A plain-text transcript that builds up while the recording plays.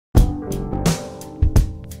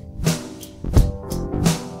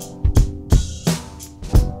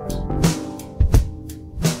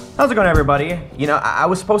How's it going, everybody? You know, I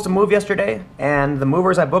was supposed to move yesterday, and the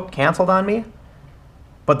movers I booked canceled on me.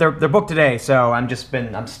 But they're booked today, so I'm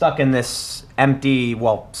stuck in this empty,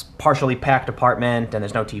 well, partially packed apartment, and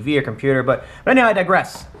there's no TV or computer, but anyway, I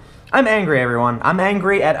digress. I'm angry, everyone. I'm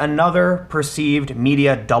angry at another perceived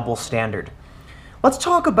media double standard. Let's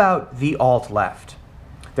talk about the alt-left.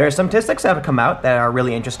 There are some statistics that have come out that are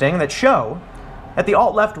really interesting that show that the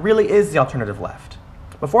alt-left really is the alternative left.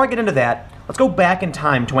 Before I get into that, let's go back in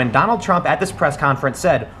time to when Donald Trump at this press conference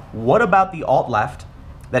said, "What about the alt-left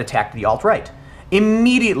that attacked the alt-right?"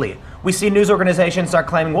 Immediately, we see news organizations start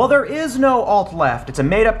claiming, well, there is no alt-left. It's a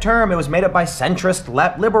made-up term. It was made up by centrist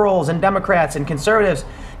liberals and Democrats and conservatives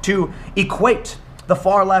to equate the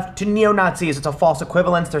far left to neo-Nazis. It's a false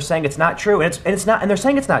equivalence. They're saying it's not true, and it's not. And they're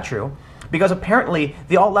saying it's not true because apparently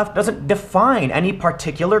the alt-left doesn't define any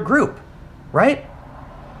particular group, right?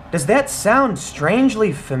 Does that sound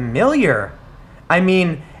strangely familiar? I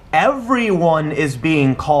mean, everyone is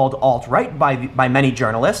being called alt-right by many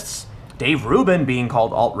journalists. Dave Rubin being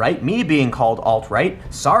called alt-right, me being called alt-right,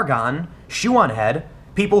 Sargon, Shoe on Head,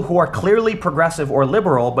 people who are clearly progressive or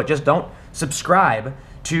liberal but just don't subscribe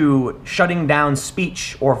to shutting down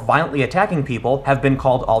speech or violently attacking people have been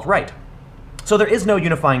called alt-right. So there is no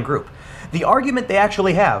unifying group. The argument they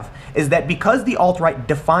actually have is that because the alt-right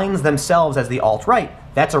defines themselves as the alt-right,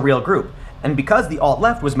 that's a real group. And because the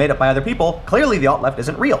alt-left was made up by other people, clearly the alt-left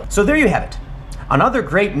isn't real. So there you have it. Another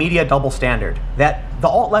great media double standard, that the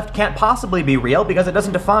alt-left can't possibly be real because it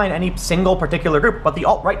doesn't define any single particular group, but the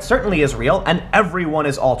alt-right certainly is real and everyone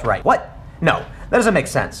is alt-right. What? No, that doesn't make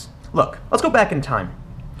sense. Look, let's go back in time.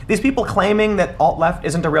 These people claiming that alt-left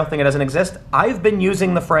isn't a real thing, it doesn't exist, I've been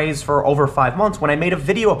using the phrase for over 5 months when I made a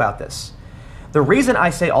video about this. The reason I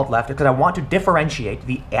say alt-left is because I want to differentiate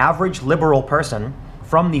the average liberal person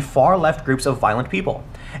from the far left groups of violent people.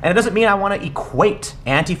 And it doesn't mean I want to equate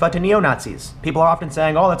Antifa to neo-Nazis. People are often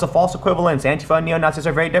saying, oh, that's a false equivalence. Antifa and neo-Nazis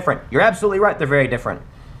are very different. You're absolutely right, they're very different.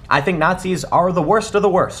 I think Nazis are the worst of the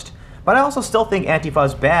worst. But I also still think Antifa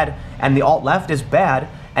is bad and the alt-left is bad.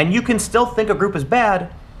 And you can still think a group is bad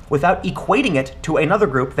without equating it to another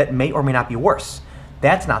group that may or may not be worse.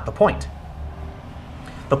 That's not the point.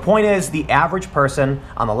 The point is the average person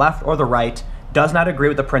on the left or the right does not agree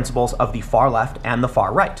with the principles of the far left and the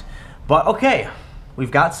far right. But okay, we've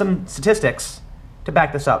got some statistics to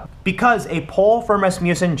back this up. Because a poll from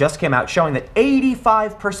Rasmussen just came out showing that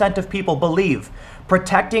 85% of people believe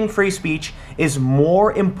protecting free speech is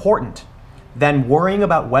more important than worrying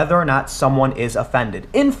about whether or not someone is offended.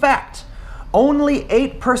 In fact, only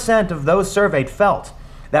 8% of those surveyed felt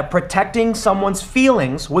that protecting someone's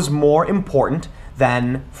feelings was more important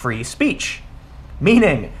than free speech.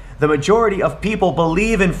 Meaning, the majority of people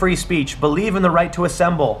believe in free speech, believe in the right to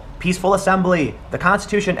assemble, peaceful assembly, the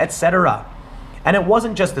Constitution, etc. And it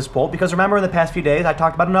wasn't just this poll, because remember in the past few days I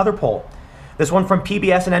talked about another poll. This one from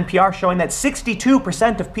PBS and NPR showing that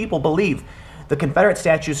 62% of people believe the Confederate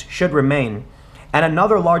statues should remain. And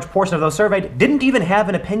another large portion of those surveyed didn't even have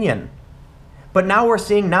an opinion. But now we're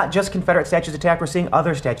seeing not just Confederate statues attacked, we're seeing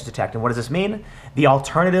other statues attacked. And what does this mean? The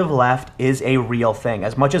alternative left is a real thing.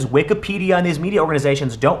 As much as Wikipedia and these media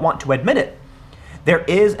organizations don't want to admit it, there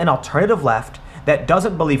is an alternative left that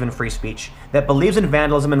doesn't believe in free speech, that believes in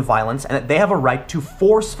vandalism and violence, and that they have a right to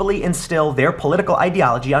forcefully instill their political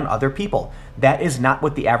ideology on other people. That is not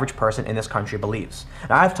what the average person in this country believes.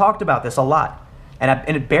 Now, I've talked about this a lot,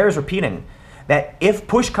 and it bears repeating, that if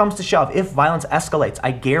push comes to shove, if violence escalates,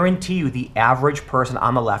 I guarantee you the average person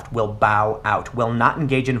on the left will bow out, will not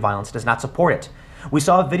engage in violence, does not support it. We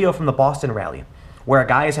saw a video from the Boston rally where a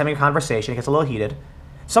guy is having a conversation, it gets a little heated.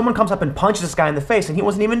 Someone comes up and punches this guy in the face and he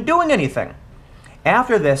wasn't even doing anything.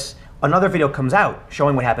 After this, another video comes out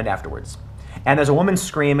showing what happened afterwards. And there's a woman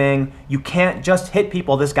screaming, "You can't just hit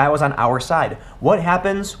people, this guy was on our side." What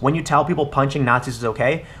happens when you tell people punching Nazis is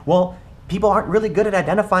okay? Well, people aren't really good at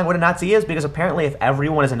identifying what a Nazi is because apparently if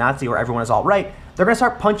everyone is a Nazi or everyone is alt-right, they're going to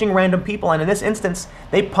start punching random people, and in this instance,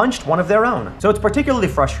 they punched one of their own. So it's particularly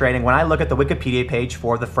frustrating when I look at the Wikipedia page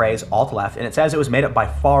for the phrase alt-left, and it says it was made up by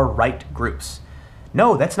far-right groups.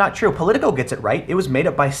 No, that's not true. Politico gets it right. It was made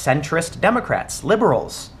up by centrist Democrats,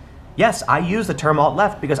 liberals. Yes, I use the term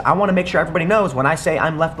alt-left because I want to make sure everybody knows when I say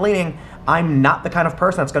I'm left-leaning, I'm not the kind of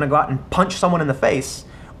person that's going to go out and punch someone in the face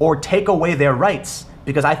or take away their rights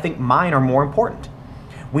because I think mine are more important.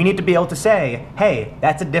 We need to be able to say, hey,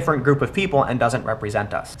 that's a different group of people and doesn't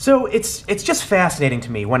represent us. So it's just fascinating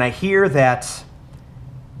to me when I hear that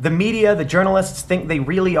the media, the journalists think they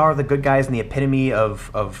really are the good guys and the epitome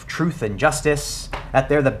of truth and justice, that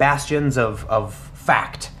they're the bastions of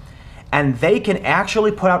fact. And they can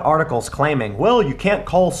actually put out articles claiming, well, you can't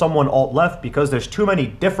call someone alt-left because there's too many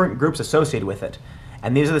different groups associated with it.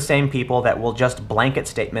 And these are the same people that will just blanket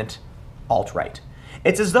statement alt-right.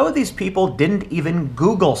 It's as though these people didn't even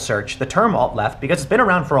Google search the term alt-left because it's been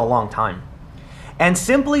around for a long time. And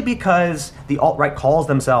simply because the alt-right calls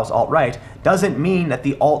themselves alt-right doesn't mean that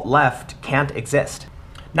the alt-left can't exist.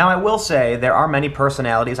 Now, I will say there are many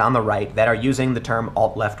personalities on the right that are using the term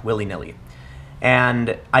alt-left willy-nilly.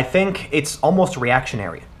 And I think it's almost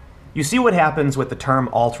reactionary. You see what happens with the term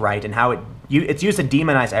alt-right and how it's used to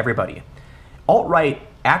demonize everybody. Alt-right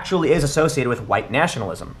actually is associated with white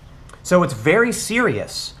nationalism. So it's very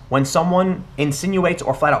serious when someone insinuates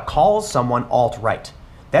or flat out calls someone alt-right.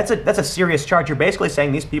 That's a serious charge. You're basically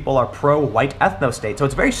saying these people are pro-white ethno-state. So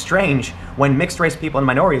it's very strange when mixed-race people and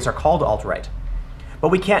minorities are called alt-right. But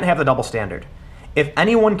we can't have the double standard. If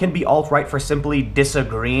anyone can be alt-right for simply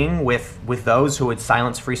disagreeing with those who would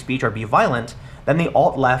silence free speech or be violent, then the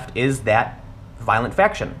alt-left is that violent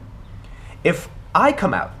faction. If I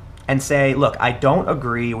come out and say, look, I don't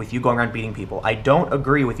agree with you going around beating people, I don't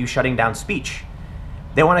agree with you shutting down speech,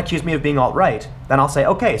 they want to accuse me of being alt-right, then I'll say,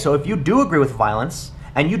 okay, so if you do agree with violence,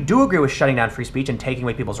 and you do agree with shutting down free speech and taking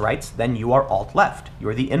away people's rights, then you are alt-left. You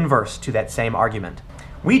are the inverse to that same argument.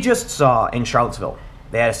 We just saw in Charlottesville,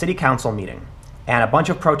 they had a city council meeting, and a bunch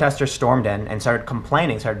of protesters stormed in and started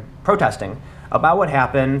protesting about what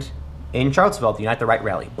happened in Charlottesville at the Unite the Right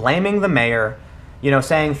rally, blaming the mayor,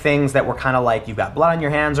 saying things that were kind of like, you've got blood on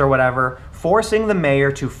your hands or whatever, forcing the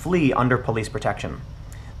mayor to flee under police protection.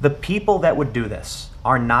 The people that would do this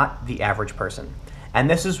are not the average person. And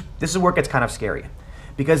this is where it gets kind of scary.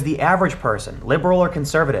 Because the average person, liberal or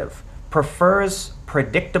conservative, prefers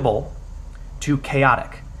predictable to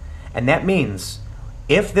chaotic. And that means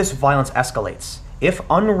if this violence escalates, if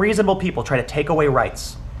unreasonable people try to take away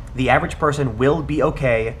rights, the average person will be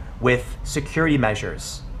okay with security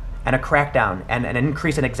measures and a crackdown and an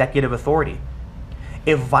increase in executive authority.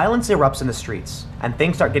 If violence erupts in the streets and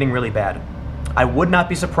things start getting really bad, I would not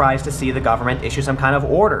be surprised to see the government issue some kind of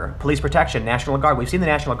order, police protection, National Guard. We've seen the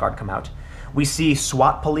National Guard come out. We see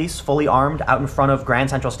SWAT police fully armed out in front of Grand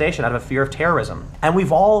Central Station out of a fear of terrorism. And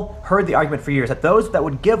we've all heard the argument for years that those that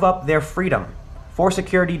would give up their freedom for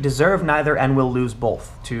security deserve neither and will lose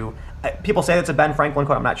both. People say that's a Ben Franklin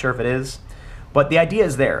quote, I'm not sure if it is, but the idea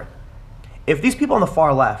is there. If these people on the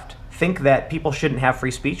far left think that people shouldn't have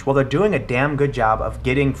free speech, well, they're doing a damn good job of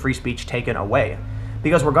getting free speech taken away.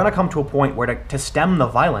 Because we're going to come to a point where to stem the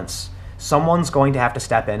violence, someone's going to have to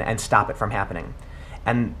step in and stop it from happening.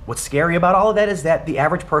 And what's scary about all of that is that the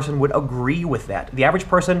average person would agree with that. The average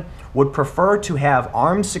person would prefer to have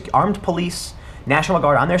armed police, National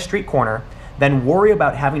Guard on their street corner than worry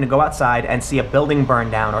about having to go outside and see a building burn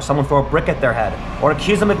down or someone throw a brick at their head or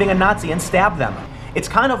accuse them of being a Nazi and stab them. It's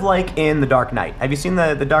kind of like in The Dark Knight. Have you seen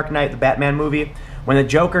the Dark Knight, the Batman movie? When the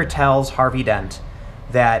Joker tells Harvey Dent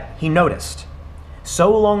that he noticed,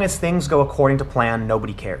 so long as things go according to plan,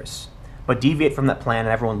 nobody cares. But deviate from that plan and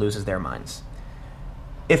everyone loses their minds.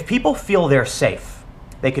 If people feel they're safe,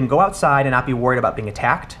 they can go outside and not be worried about being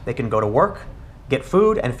attacked. They can go to work, get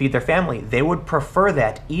food, and feed their family. They would prefer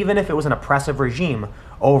that, even if it was an oppressive regime,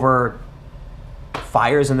 over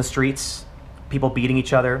fires in the streets, people beating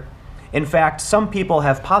each other. In fact, some people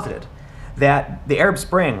have posited that the Arab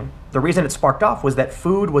Spring, the reason it sparked off was that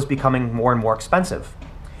food was becoming more and more expensive.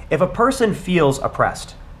 If a person feels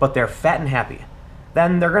oppressed, but they're fat and happy,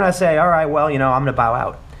 then they're going to say, all right, well, I'm going to bow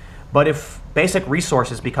out. But if basic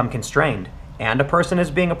resources become constrained and a person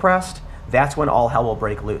is being oppressed, that's when all hell will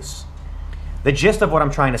break loose. The gist of what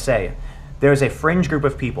I'm trying to say, there's a fringe group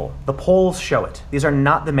of people. The polls show it. These are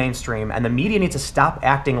not the mainstream, and the media needs to stop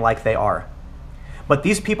acting like they are. But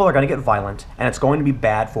these people are going to get violent, and it's going to be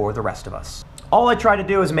bad for the rest of us. All I try to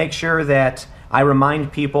do is make sure that I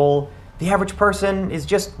remind people the average person is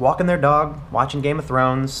just walking their dog, watching Game of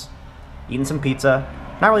Thrones, eating some pizza,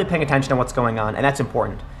 not really paying attention to what's going on, and that's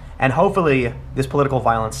important. And hopefully, this political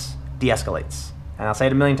violence de-escalates. And I'll say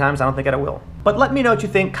it a million times, I don't think it will. But let me know what you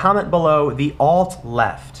think. Comment below. The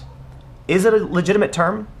alt-left. Is it a legitimate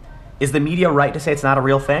term? Is the media right to say it's not a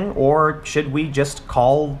real thing? Or should we just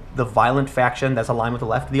call the violent faction that's aligned with the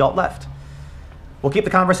left the alt-left? We'll keep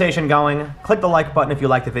the conversation going. Click the like button if you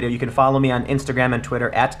like the video. You can follow me on Instagram and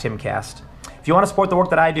Twitter @TimCast. If you want to support the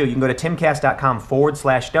work that I do, you can go to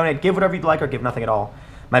timcast.com/donate. Give whatever you'd like or give nothing at all.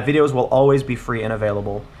 My videos will always be free and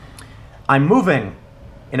available. I'm moving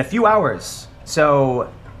in a few hours, so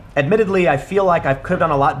admittedly, I feel like I could have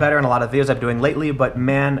done a lot better in a lot of videos I'm doing lately, but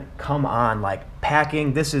man, come on, like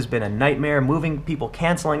packing, this has been a nightmare, moving, people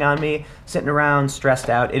canceling on me, sitting around, stressed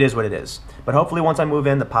out, it is what it is. But hopefully once I move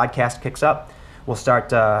in, the podcast kicks up. I'll start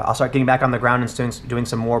getting back on the ground and doing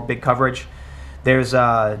some more big coverage. There's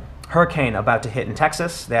a hurricane about to hit in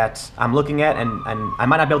Texas that I'm looking at, and I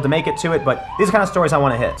might not be able to make it to it, but these are the kind of stories I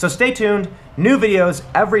want to hit. So stay tuned. New videos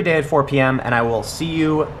every day at 4 p.m., and I will see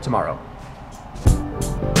you tomorrow.